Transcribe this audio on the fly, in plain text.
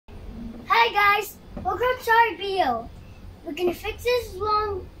Hi guys, welcome to our video. We're gonna fix this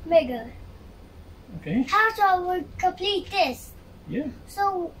long rigger. Okay. How shall we complete this? Yeah.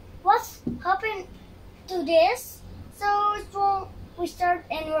 So what's happened to this? So it won't we start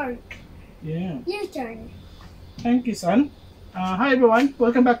and work. Yeah. Your turn. Thank you, son. Hi everyone,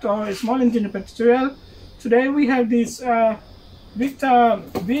 welcome back to our small engine repair tutorial. Today we have this Victa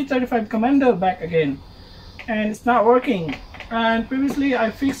V35 Commando back again, and it's not working. And previously I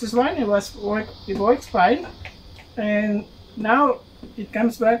fixed this one, it works fine, and now it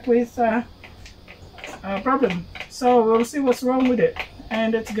comes back with a problem. So we'll see what's wrong with it,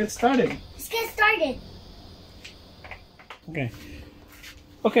 and let's get started. Let's get started.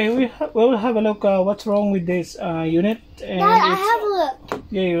 Okay, we'll have a look what's wrong with this unit. And Dad, I have a look.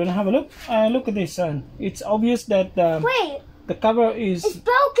 Yeah, you wanna have a look? Look at this, son. It's obvious that Wait, the cover is it's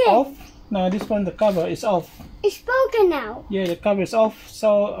broken. off. No, this one, the cover is off. It's broken now. Yeah, the cover is off.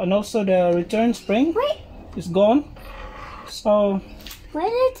 So, and also the return spring is gone. So, Where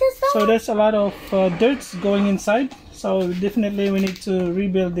did this go? so there's a lot of dirt going inside. So definitely we need to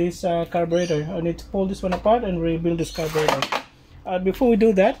rebuild this carburetor. I need to pull this one apart and rebuild this carburetor. Before we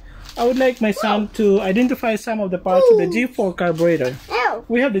do that, I would like my son to identify some of the parts of the G4 carburetor. Ow.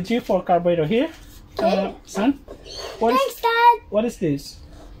 We have the G4 carburetor here. Son, Thanks, Dad. what is this?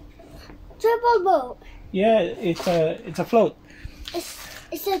 Triple boat. Yeah, it's a float.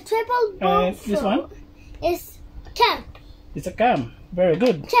 It's a triple boat. This one? It's camp. It's a cam. Very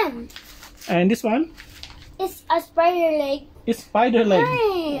good. Camp. And this one? It's a spider leg. It's spider leg.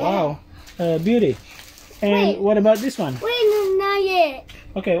 Hey. Wow, beauty. And Wait. what about this one? Wait, no, not yet.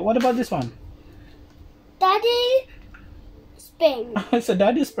 Okay, what about this one? Daddy spring. It's a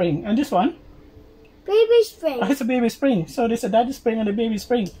daddy spring. And this one? Baby spring. It's a baby spring. So there's a daddy spring and a baby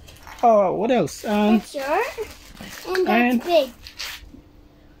spring. Oh, what else? That's short. And that's and- big.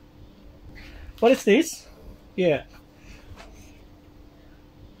 What is this? Yeah.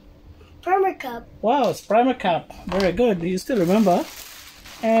 Primer cup. Wow, it's primer cap. Very good. You still remember.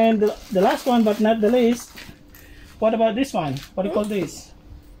 And the last one, but not the least, what about this one? What do you call this?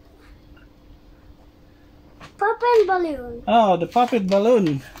 Pop and balloon. Oh, the puppet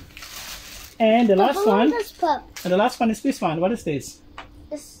balloon. And the last balloon one. is pop. And the last one is this one. What is this?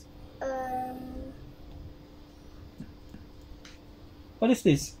 It's, What is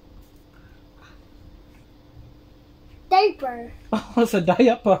this? diaper. Oh, it's a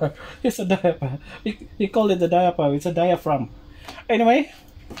diaper. It's a diaper. You call it the diaper. It's a diaphragm. Anyway,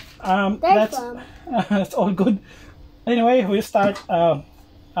 that's all good. Anyway, we'll start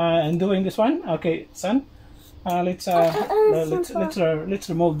doing this one. Okay, son. Let's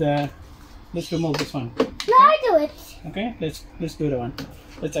remove this one. No, I do it. Okay, let's do that one.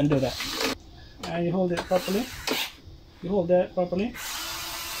 Let's undo that. And you hold it properly. You hold that properly.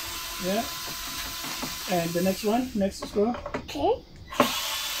 Yeah. And the next one, next screw. Okay.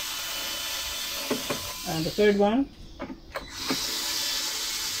 And the third one.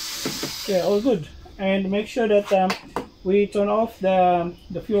 Yeah, all good. And make sure that we turn off the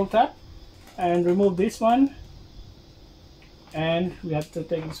fuel tap and remove this one. And we have to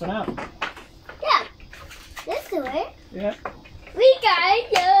take this one out. Yeah. Let's do it. Yeah. We got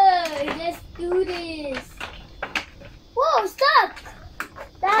it. Let's do this. Whoa, stuck.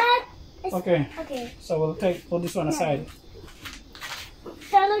 That is Okay. okay. So we'll put this one aside.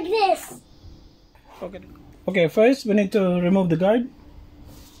 So like this. Okay. Okay, first we need to remove the guard.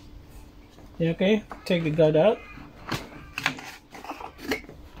 Yeah, okay. Take the guard out.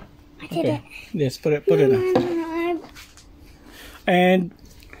 I did it. Yes, put it on. And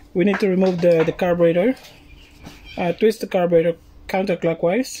we need to remove the carburetor. Twist the carburetor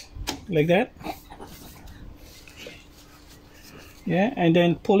counterclockwise, like that. Yeah, and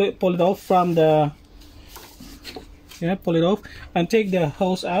then pull it off from the. Yeah, pull it off and take the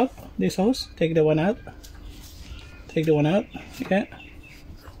hose out. This hose, take the one out. Take the one out. Yeah.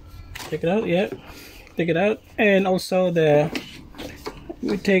 Take it out. Yeah. Take it out, and also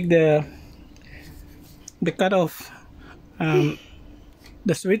we take the cutoff.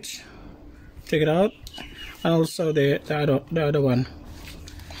 The switch, take it out, and also the other one.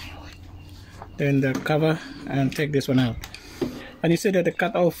 Then the cover, and take this one out. And you see that the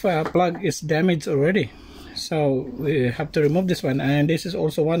cutoff plug is damaged already, so we have to remove this one. And this is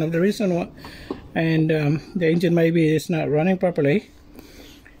also one of the reasons why. And the engine maybe is not running properly.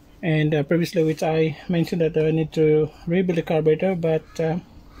 And previously, which I mentioned that I need to rebuild the carburetor, but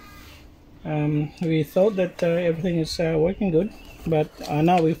we thought that everything is working good. But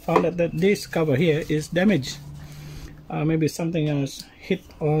now we found out that this cover here is damaged. Maybe something else hit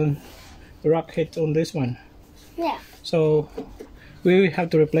on the rock hit on this one. Yeah. So we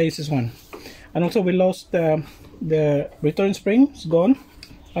have to replace this one. And also we lost the return spring. It's gone,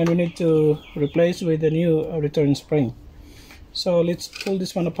 and we need to replace with a new return spring. So let's pull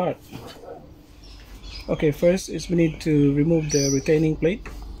this one apart. Okay, first is we need to remove the retaining plate,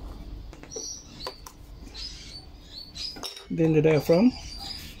 then the diaphragm.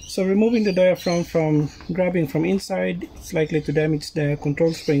 So removing the diaphragm from grabbing from inside, it's likely to damage the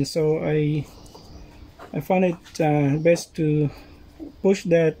control spring. So I found it best to push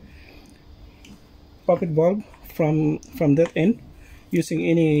that pocket valve from that end using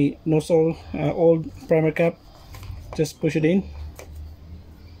any nozzle, old primer cap. Just push it in.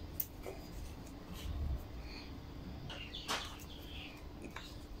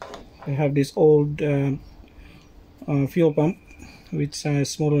 I have this old fuel pump with a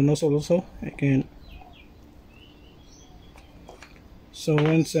smaller nozzle also. So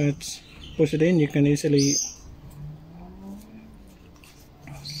once it's push it in, you can easily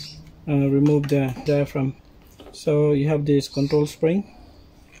remove the diaphragm. So you have this control spring.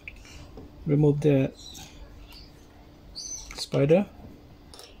 Remove the spider,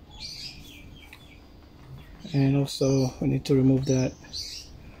 and also we need to remove that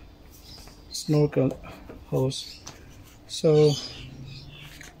snorkel hose. So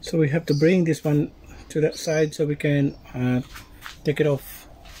we have to bring this one to that side so we can take it off.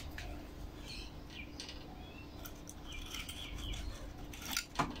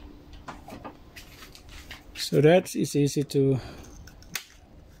 So that is easy to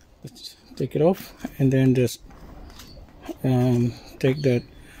take it off, and then just take that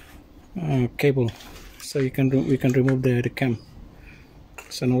cable, so we can remove the cam,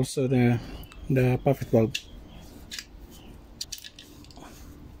 and also the pocket valve.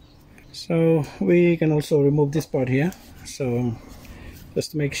 So we can also remove this part here, so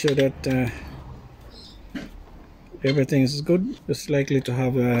just to make sure that everything is good. It's likely to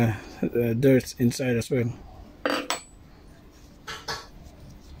have dirt inside as well.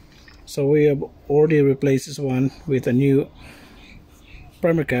 So we have already replaced this one with a new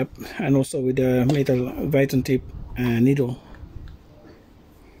primer cap, and also with a metal Victa tip needle.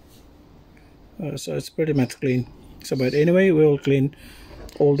 So it's pretty much clean. So but anyway, we'll clean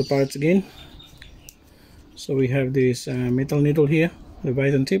all the parts again. So we have this metal needle here, the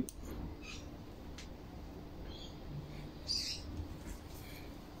Victa tip.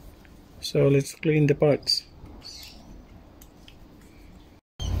 So let's clean the parts.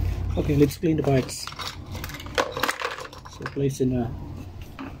 Okay, let's clean the parts. So place in a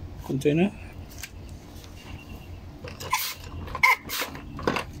container.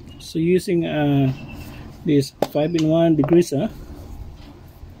 So using this 5-in-1 degreaser,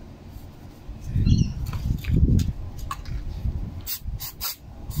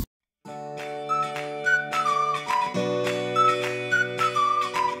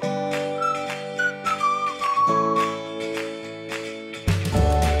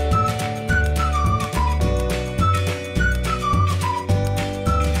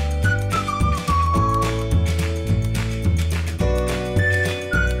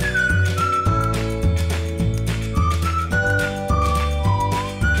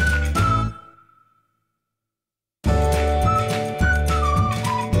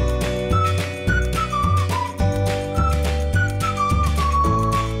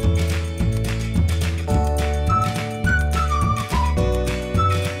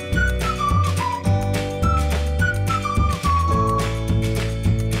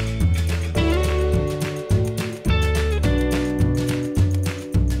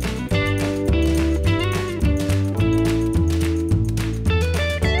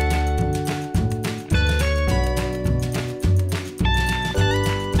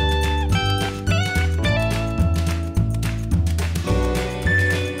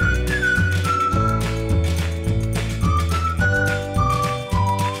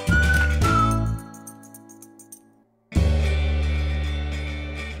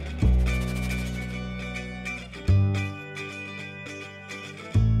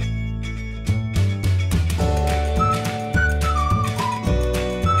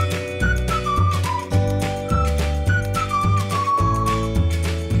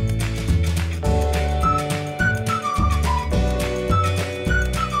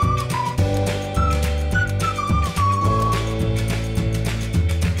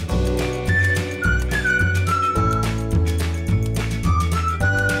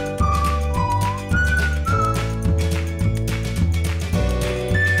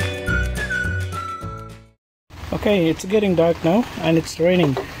 okay, it's getting dark now and it's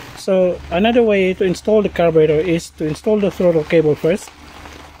raining. So another way to install the carburetor is to install the throttle cable first.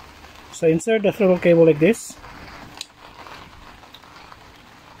 So insert the throttle cable like this.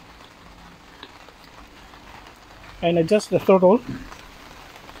 and adjust the throttle.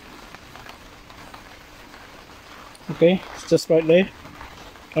 Okay, it's just right there.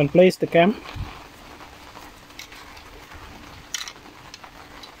 And place the cam.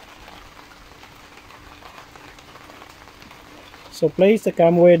 So place the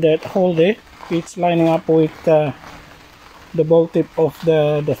cam where that hole there, it's lining up with the ball tip of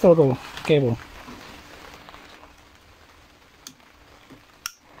the throttle cable.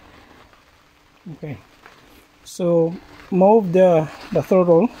 Okay, so move the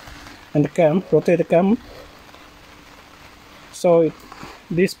throttle and the cam, rotate the cam. So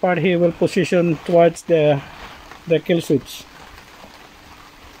this part here will position towards the kill switch.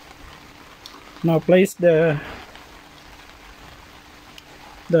 Now place the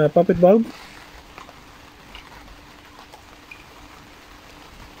puppet valve.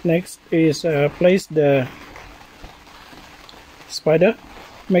 Next is place the spider.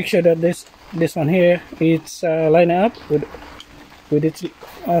 Make sure that this one here it's lining up with its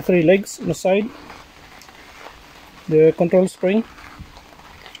 3 legs on the side. The control spring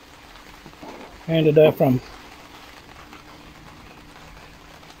and the diaphragm.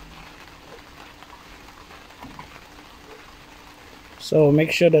 So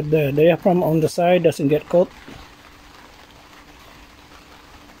make sure that the diaphragm on the side doesn't get caught.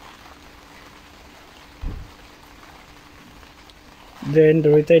 Then the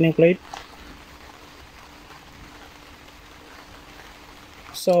retaining plate.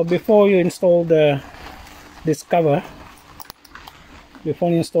 So before you install this cover,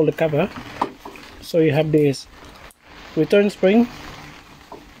 so you have this return spring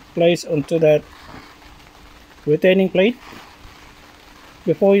placed onto that retaining plate.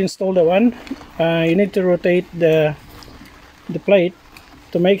 Before you install the one, you need to rotate the plate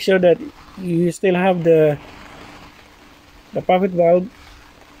to make sure that you still have the puppet valve,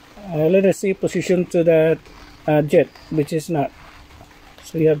 let us see, position to the jet, which is not.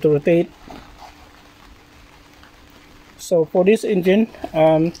 So you have to rotate. So for this engine,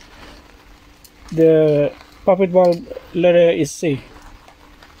 the puppet valve letter is C.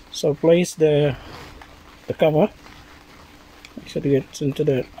 So place the cover. Make sure to get into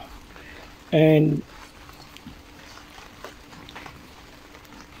that, and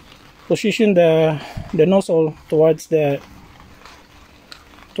position the nozzle towards that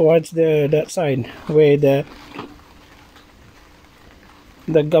side where the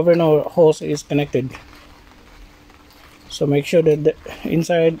governor hose is connected. So make sure that the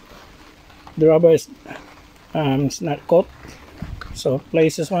inside the rubber is not caught. So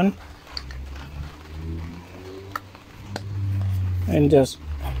place this one and just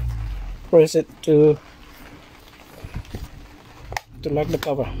press it to lock the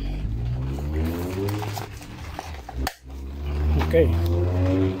cover. Okay,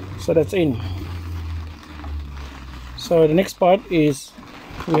 so that's in. So the next part is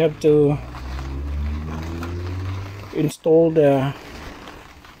we have to install the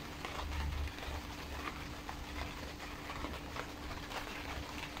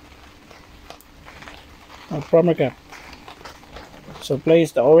primer cap. So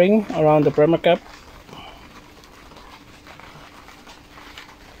place the O-ring around the primer cap.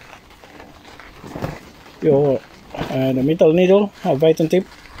 Your the metal needle, a Viton tip,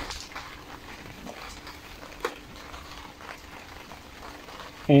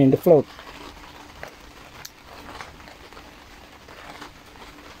 and the float.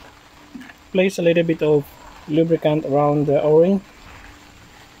 Place a little bit of lubricant around the O-ring,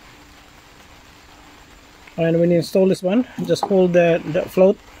 and when you install this one, just hold the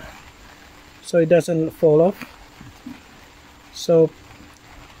float so it doesn't fall off. So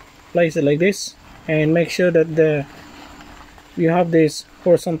place it like this and make sure that you have this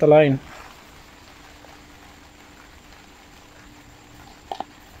horizontal line.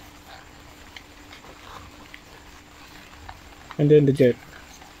 And then the jet.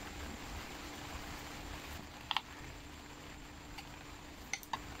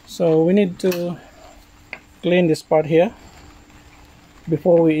 So we need to clean this part here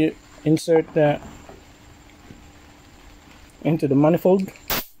before we insert into the manifold.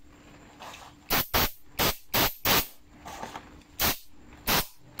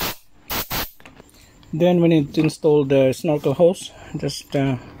 Then we need to install the snorkel hose. Just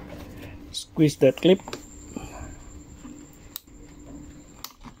squeeze that clip.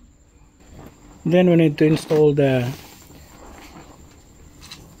 Then we need to install the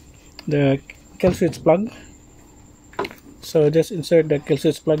kill switch plug. So just insert the kill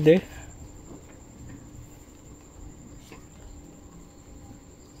switch plug there.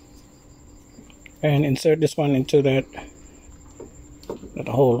 And insert this one into that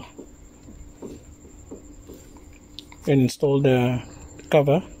hole. and install the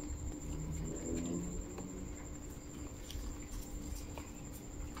cover.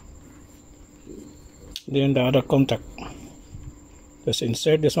 Then the other contact, just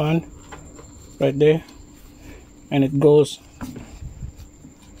insert this one right there, and it goes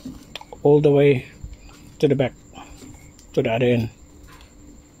all the way to the back, to the other end.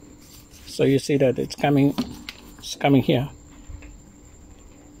 So you see that it's coming here.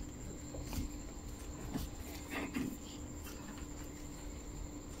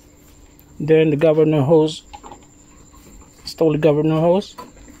 Then the governor hose, install the governor hose.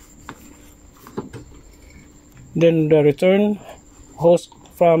 Then the return hose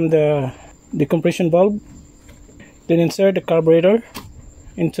from the decompression valve. Then insert the carburetor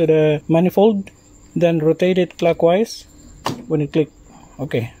into the manifold. Then rotate it clockwise when you click.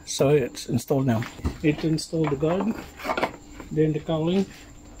 Okay, so it's installed now. Need to install the guard. Then the cowling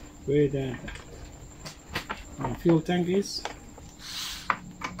where the fuel tank is.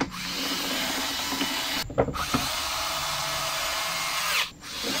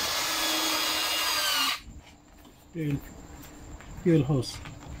 Then fuel hose.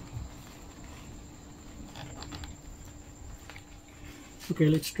 Okay,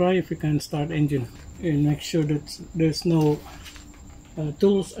 let's try if we can start engine and make sure that there's no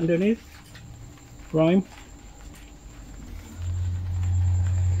tools underneath. Prime.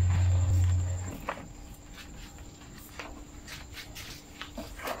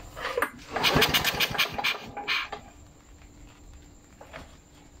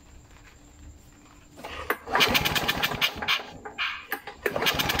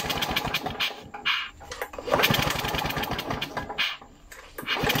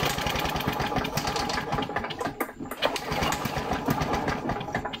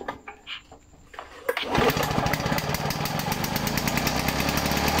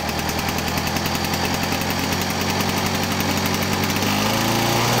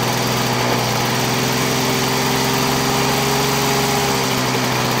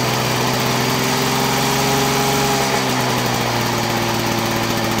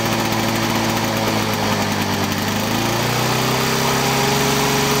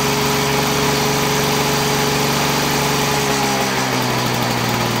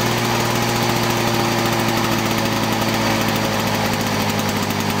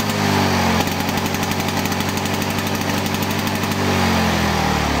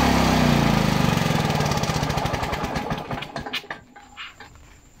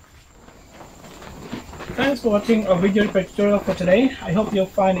 Thanks for watching our video repair tutorial for today. I hope you'll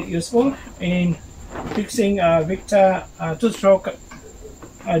find it useful in fixing Victa 2-stroke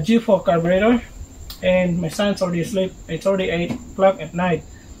G4 carburetor. And my son's already asleep. It's already 8 o'clock at night,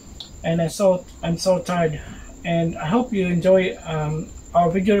 and I'm so tired. And I hope you enjoy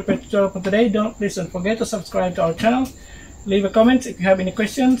our video repair tutorial for today. Please don't forget to subscribe to our channel. Leave a comment if you have any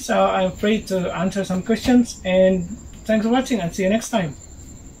questions. I'm free to answer some questions. And thanks for watching, and see you next time.